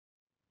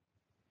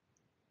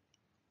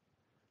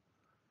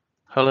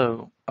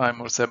Hello, I'm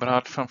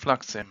Eberhard from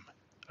Fluxim,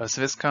 a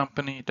Swiss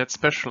company that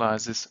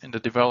specializes in the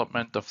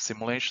development of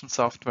simulation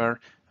software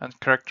and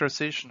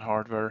characterization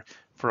hardware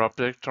for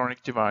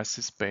optoelectronic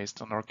devices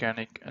based on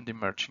organic and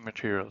emerging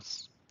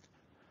materials.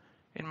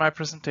 In my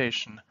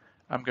presentation,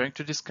 I'm going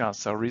to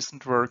discuss our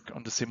recent work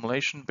on the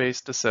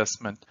simulation-based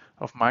assessment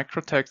of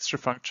microtexture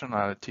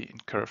functionality in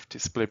curved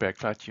display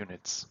backlight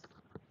units.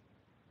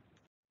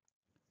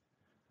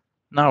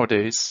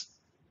 Nowadays,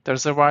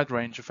 there's a wide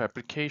range of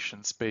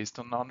applications based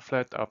on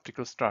non-flat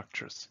optical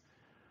structures,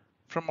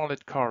 from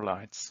OLED car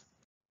lights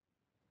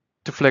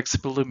to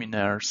flexible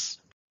luminaires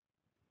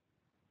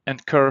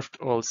and curved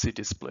OLED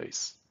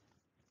displays.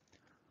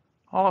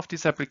 All of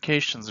these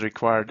applications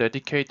require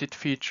dedicated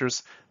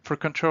features for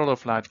control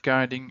of light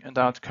guiding and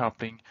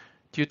outcoupling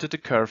due to the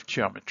curved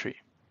geometry.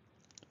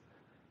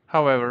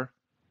 However,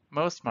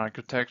 most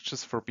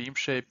microtextures for beam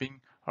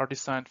shaping are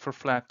designed for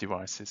flat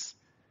devices,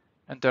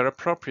 and their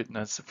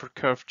appropriateness for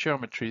curved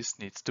geometries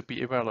needs to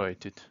be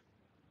evaluated.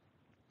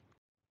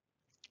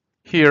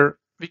 Here,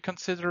 we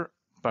consider,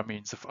 by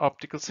means of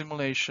optical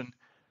simulation,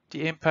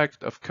 the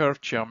impact of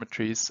curved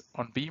geometries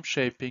on beam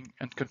shaping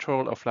and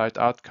control of light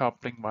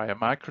outcoupling via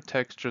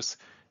microtextures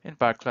in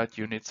backlight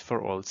units for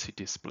OLED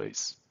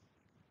displays.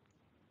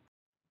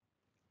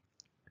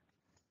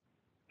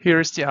 Here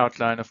is the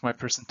outline of my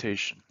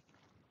presentation.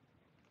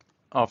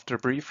 After a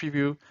brief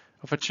review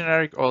of a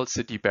generic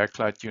OLED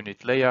backlight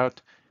unit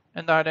layout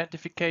and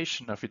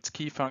identification of its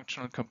key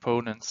functional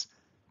components,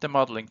 the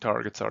modeling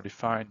targets are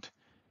defined,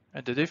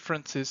 and the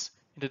differences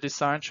in the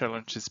design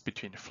challenges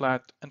between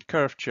flat and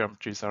curved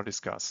geometries are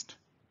discussed.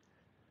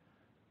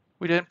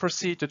 We then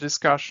proceed to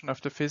discussion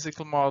of the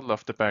physical model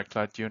of the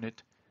backlight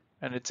unit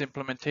and its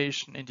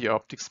implementation in the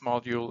optics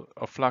module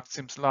of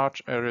Fluxim's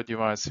large area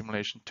device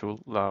simulation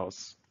tool,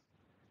 LAOS.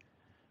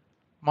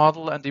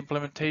 Model and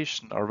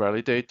implementation are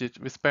validated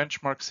with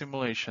benchmark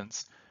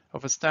simulations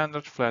of a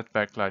standard flat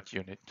backlight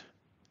unit.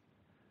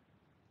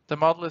 The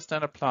model is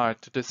then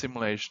applied to the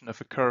simulation of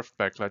a curved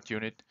backlight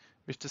unit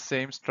with the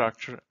same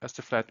structure as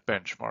the flat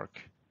benchmark.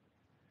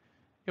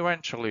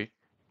 Eventually,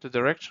 the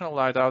directional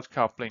light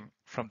outcoupling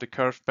from the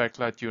curved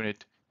backlight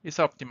unit is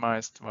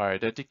optimized via a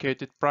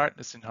dedicated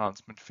brightness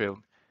enhancement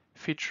film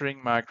featuring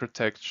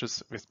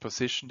microtextures with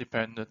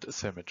position-dependent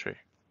asymmetry.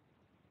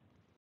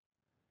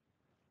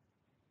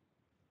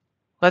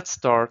 Let's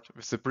start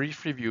with a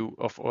brief review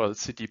of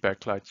OLED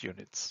backlight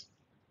units.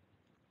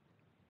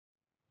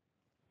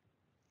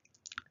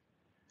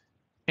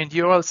 In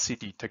the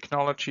OLED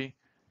technology,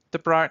 the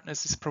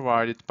brightness is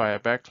provided by a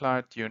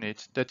backlight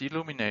unit that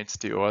illuminates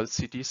the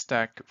OLED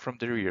stack from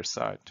the rear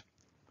side.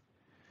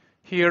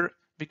 Here,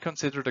 we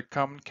consider the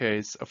common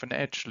case of an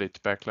edge-lit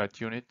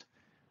backlight unit,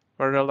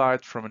 where the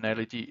light from an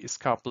LED is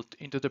coupled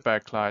into the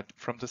backlight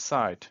from the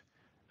side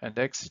and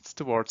exits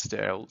towards the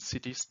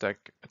LCD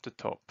stack at the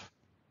top.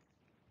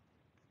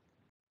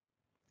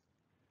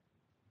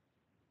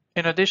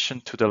 In addition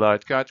to the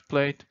light guide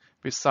plate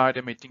with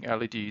side-emitting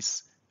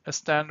LEDs, a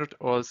standard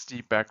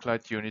OLED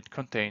backlight unit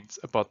contains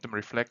a bottom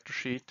reflector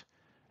sheet,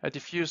 a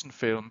diffusion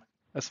film,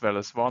 as well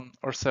as one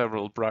or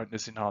several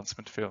brightness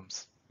enhancement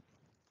films.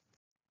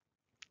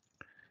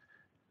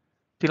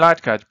 The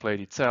light guide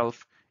plate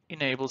itself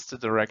enables the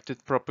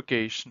directed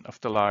propagation of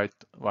the light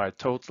via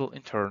total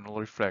internal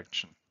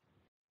reflection.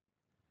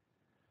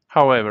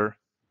 However,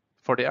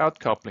 for the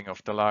outcoupling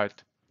of the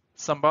light,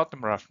 some bottom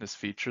roughness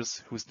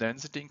features whose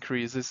density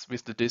increases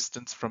with the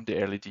distance from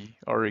the LED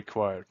are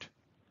required.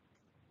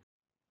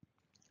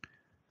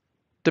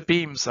 The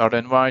beams are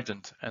then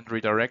widened and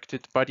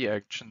redirected by the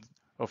action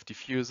of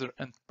diffuser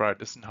and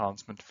brightness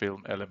enhancement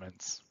film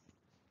elements.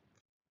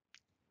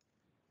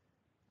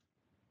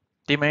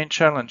 The main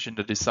challenge in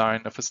the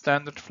design of a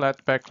standard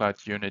flat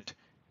backlight unit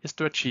is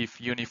to achieve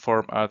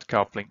uniform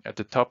outcoupling at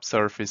the top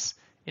surface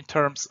in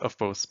terms of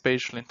both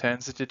spatial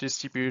intensity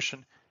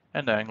distribution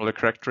and angular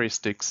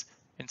characteristics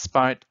in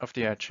spite of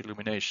the edge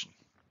illumination.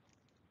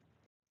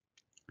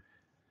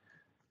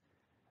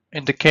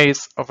 In the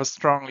case of a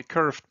strongly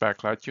curved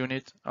backlight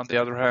unit, on the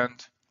other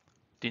hand,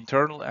 the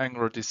internal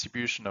angular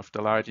distribution of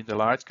the light in the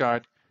light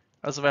guide,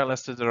 as well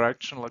as the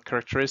directional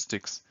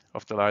characteristics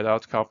of the light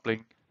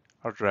outcoupling,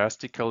 are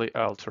drastically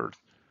altered.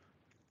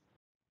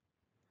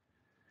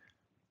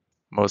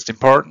 Most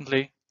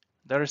importantly,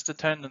 there is the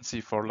tendency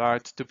for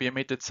light to be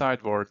emitted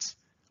sidewards,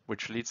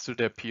 which leads to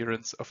the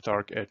appearance of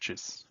dark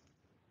edges.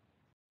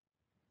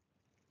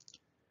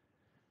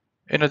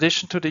 In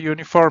addition to the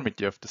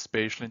uniformity of the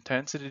spatial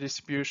intensity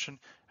distribution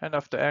and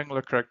of the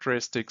angular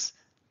characteristics,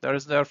 there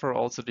is therefore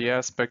also the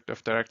aspect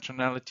of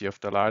directionality of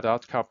the light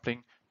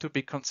outcoupling to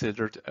be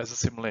considered as a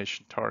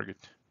simulation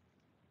target.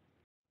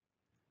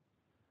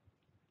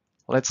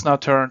 Let's now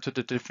turn to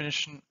the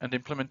definition and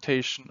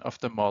implementation of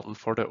the model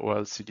for the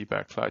OLED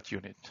backlight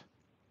unit.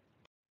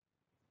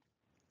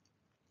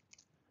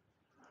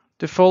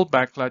 The full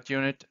backlight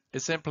unit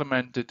is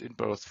implemented in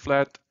both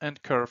flat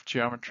and curved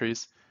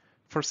geometries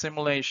for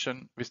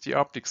simulation with the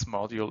optics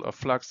module of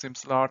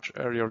Fluxim's large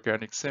area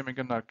organic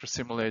semiconductor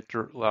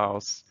simulator,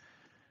 LAOS,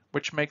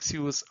 which makes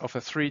use of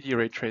a 3D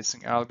ray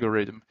tracing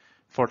algorithm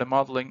for the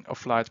modeling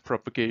of light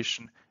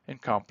propagation in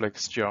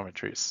complex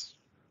geometries.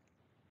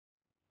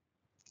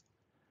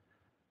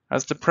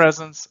 As the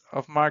presence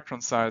of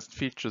micron-sized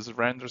features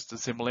renders the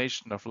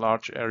simulation of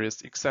large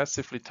areas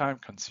excessively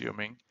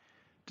time-consuming,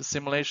 the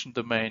simulation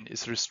domain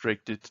is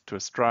restricted to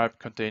a stripe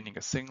containing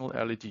a single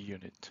LED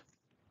unit.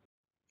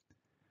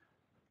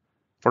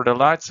 For the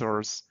light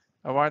source,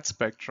 a wide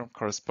spectrum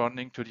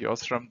corresponding to the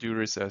Osram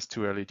Duris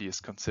S2 LED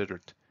is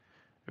considered,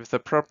 with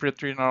appropriate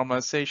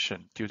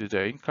renormalization due to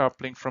the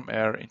incoupling from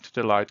air into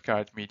the light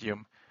guide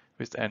medium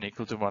with n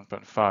equal to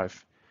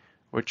 1.5,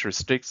 which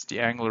restricts the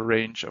angular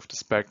range of the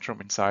spectrum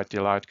inside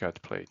the light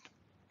guide plate.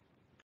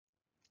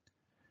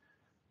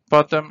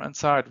 Bottom and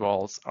side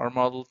walls are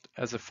modeled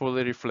as a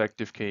fully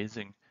reflective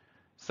casing,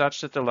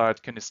 such that the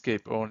light can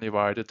escape only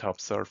via the top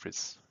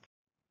surface.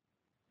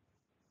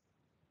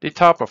 The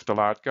top of the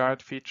light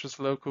guide features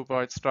low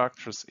cuboid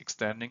structures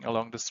extending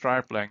along the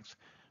stripe length,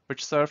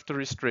 which serve to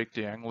restrict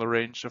the angular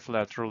range of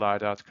lateral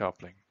light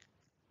outcoupling.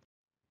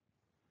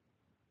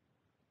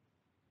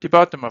 The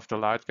bottom of the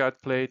light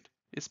guide plate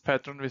is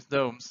patterned with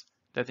domes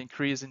that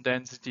increase in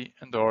density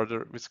and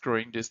order with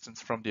growing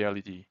distance from the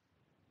LED,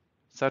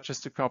 such as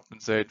to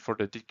compensate for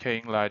the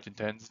decaying light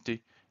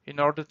intensity in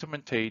order to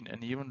maintain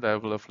an even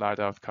level of light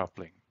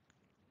outcoupling.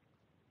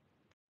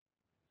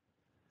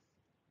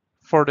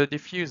 For the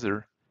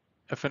diffuser,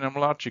 a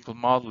phenomenological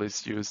model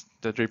is used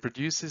that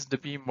reproduces the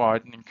beam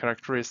widening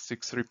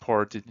characteristics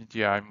reported in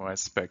the IMOS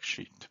spec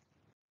sheet.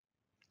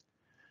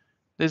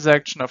 This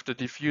action of the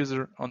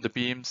diffuser on the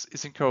beams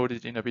is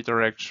encoded in a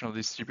bidirectional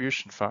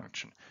distribution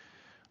function,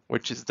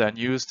 which is then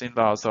used in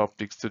Lao's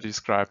optics to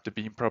describe the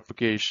beam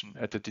propagation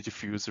at the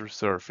diffuser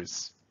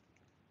surface.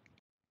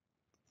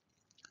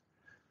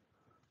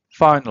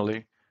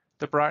 Finally,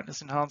 the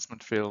brightness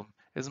enhancement film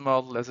is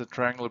modeled as a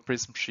triangular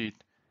prism sheet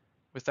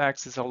with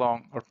axes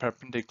along or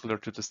perpendicular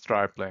to the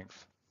stripe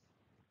length.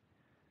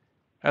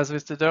 As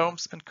with the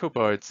domes and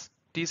cuboids,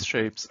 these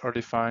shapes are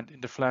defined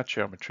in the flat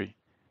geometry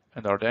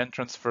and are then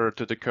transferred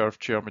to the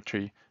curved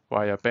geometry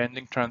via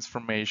bending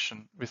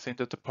transformation within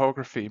the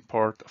topography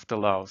import of the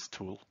Laos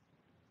tool.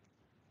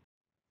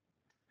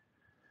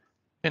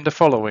 In the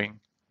following,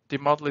 the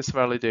model is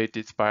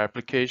validated by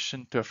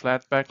application to a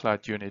flat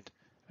backlight unit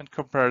and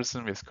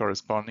comparison with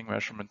corresponding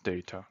measurement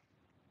data.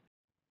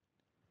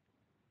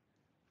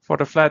 For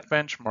the flat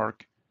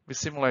benchmark, we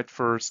simulate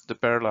first the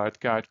bare light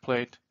guide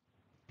plate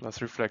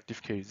plus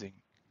reflective casing.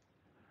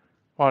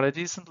 While a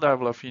decent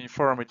level of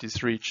uniformity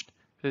is reached,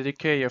 the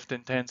decay of the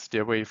intensity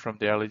away from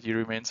the LED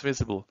remains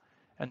visible,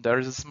 and there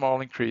is a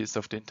small increase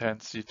of the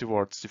intensity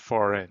towards the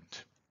far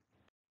end.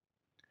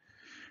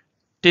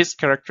 These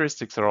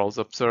characteristics are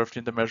also observed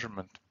in the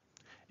measurement.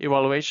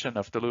 Evaluation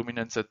of the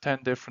luminance at 10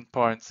 different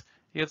points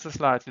yields a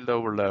slightly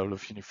lower level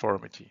of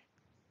uniformity.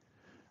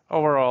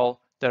 Overall,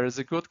 there is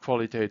a good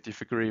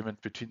qualitative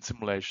agreement between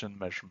simulation and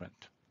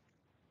measurement.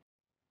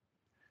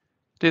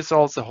 This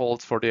also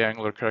holds for the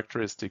angular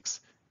characteristics,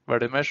 where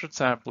the measured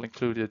sample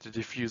included the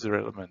diffuser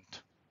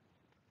element.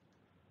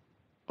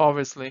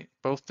 Obviously,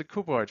 both the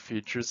cuboid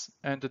features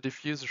and the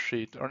diffuser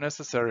sheet are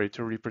necessary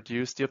to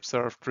reproduce the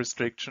observed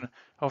restriction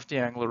of the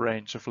angular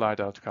range of light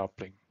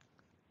outcoupling.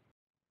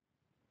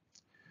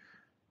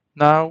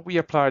 Now we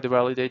apply the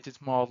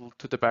validated model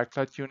to the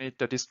backlight unit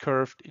that is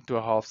curved into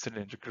a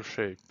half-cylindrical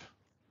shape.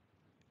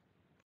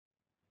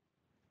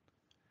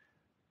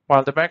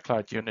 While the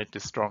backlight unit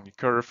is strongly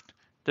curved,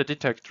 the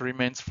detector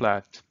remains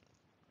flat.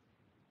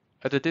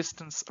 At a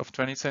distance of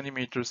 20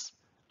 centimeters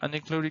and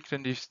including the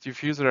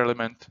diffuser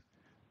element,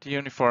 the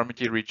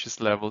uniformity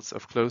reaches levels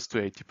of close to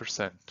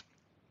 80%.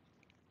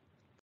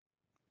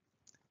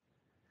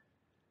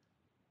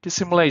 The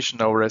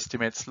simulation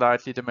overestimates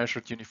slightly the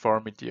measured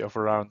uniformity of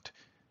around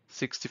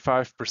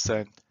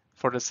 65%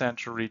 for the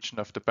central region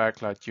of the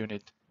backlight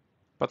unit,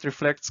 but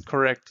reflects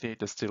correctly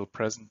the still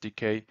present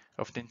decay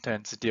of the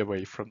intensity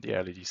away from the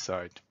LED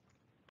side.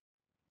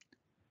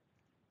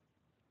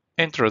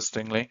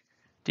 Interestingly,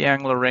 the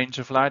angular range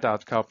of light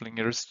outcoupling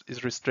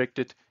is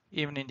restricted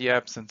even in the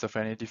absence of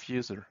any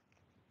diffuser.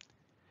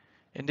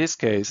 In this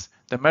case,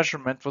 the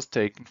measurement was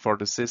taken for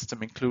the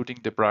system including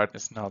the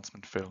brightness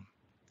enhancement film.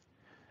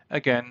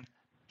 Again,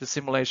 the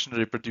simulation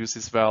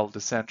reproduces well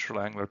the central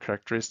angular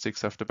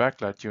characteristics of the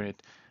backlight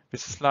unit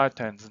with a slight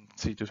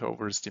tendency to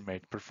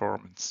overestimate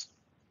performance.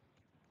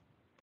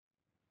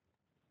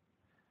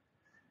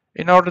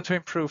 In order to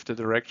improve the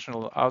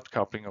directional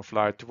outcoupling of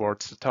light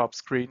towards the top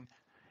screen,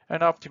 an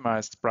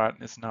optimized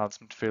brightness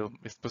enhancement film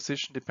with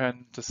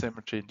position-dependent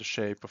asymmetry in the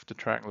shape of the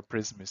triangular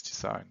prism is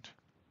designed.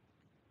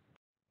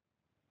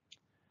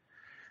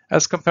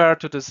 As compared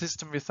to the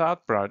system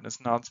without brightness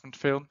enhancement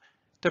film,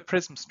 the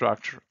prism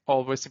structure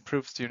always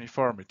improves the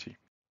uniformity.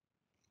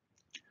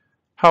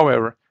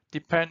 However,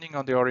 depending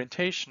on the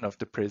orientation of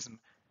the prism,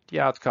 the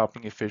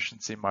outcoupling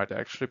efficiency might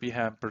actually be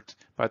hampered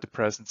by the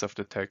presence of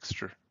the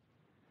texture.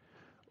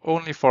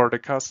 Only for the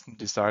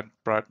custom-designed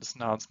brightness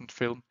enhancement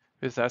film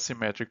with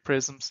asymmetric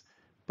prisms,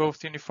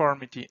 both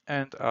uniformity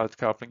and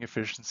outcoupling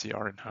efficiency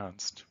are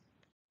enhanced.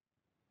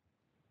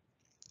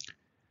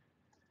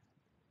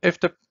 If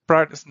the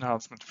brightness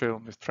enhancement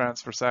film with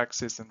transverse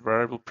axis and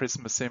variable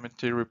prism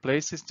asymmetry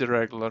replaces the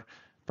regular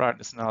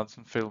brightness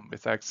enhancement film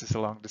with axis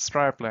along the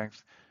stripe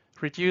length.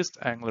 Reduced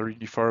angular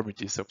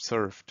uniformity is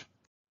observed.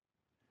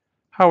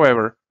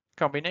 However,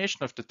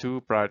 combination of the two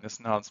brightness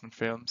enhancement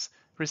films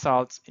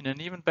results in an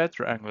even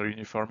better angular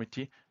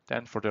uniformity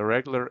than for the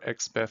regular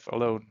XBEF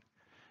alone,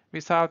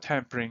 without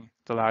hampering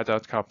the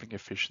light-out coupling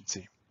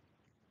efficiency.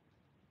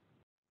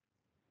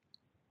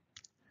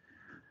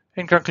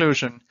 In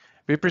conclusion,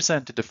 we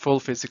presented a full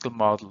physical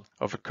model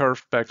of a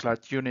curved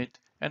backlight unit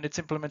and its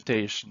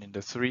implementation in the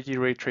 3D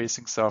ray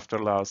tracing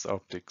software Laos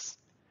Optics.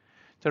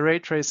 The ray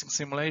tracing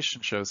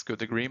simulation shows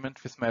good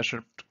agreement with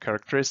measured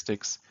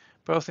characteristics,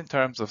 both in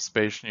terms of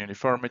spatial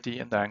uniformity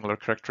and angular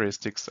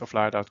characteristics of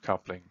light-out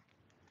coupling.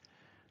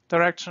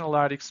 Directional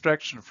light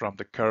extraction from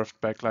the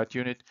curved backlight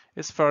unit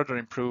is further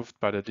improved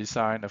by the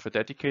design of a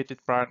dedicated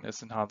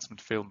brightness enhancement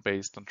film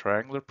based on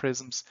triangular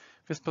prisms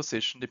with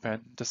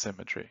position-dependent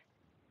asymmetry.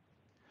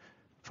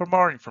 For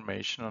more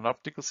information on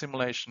optical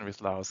simulation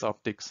with Laos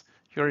Optics,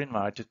 you are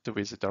invited to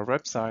visit our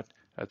website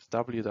at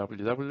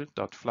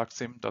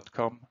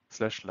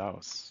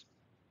www.fluxim.com/Laos.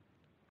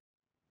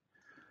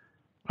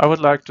 I would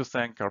like to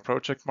thank our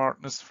project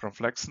partners from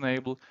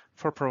FlexEnable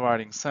for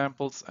providing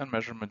samples and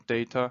measurement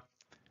data,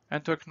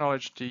 and to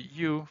acknowledge the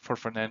EU for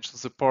financial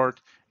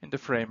support in the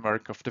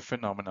framework of the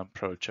Phenomenon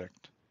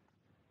project.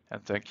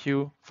 And thank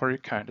you for your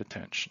kind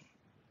attention.